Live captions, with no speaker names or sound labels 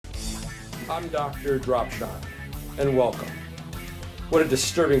I'm Dr. Dropshot, and welcome. What a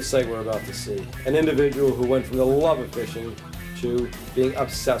disturbing sight we're about to see. An individual who went from the love of fishing to being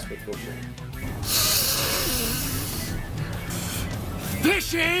obsessed with fishing.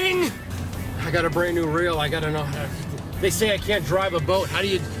 Fishing! I got a brand new reel. I gotta know how to... They say I can't drive a boat. How do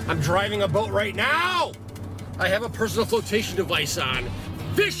you... I'm driving a boat right now! I have a personal flotation device on.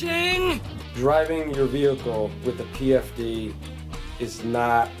 Fishing! Driving your vehicle with a PFD is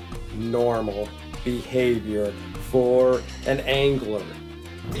not normal behavior for an angler.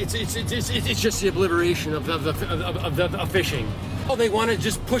 It's just the obliteration of fishing. Oh, they want to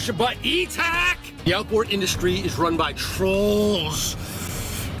just push a button. E-tack! The outboard industry is run by trolls.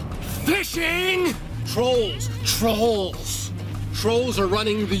 Fishing! Trolls. Trolls are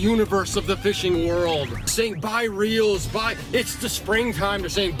running the universe of the fishing world. Saying buy reels, it's the springtime. They're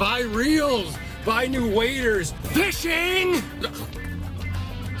saying buy reels, buy new waders. Fishing!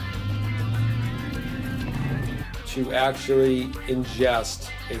 To actually ingest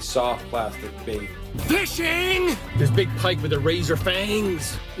a soft plastic bait. Fishing! This big pike with the razor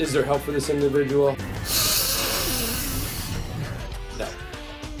fangs. Is there help for this individual? No.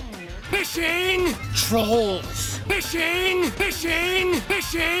 Fishing! Trolls! Fishing!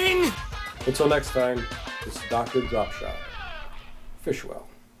 Until next time, this is Dr. Dropshot. Fish well.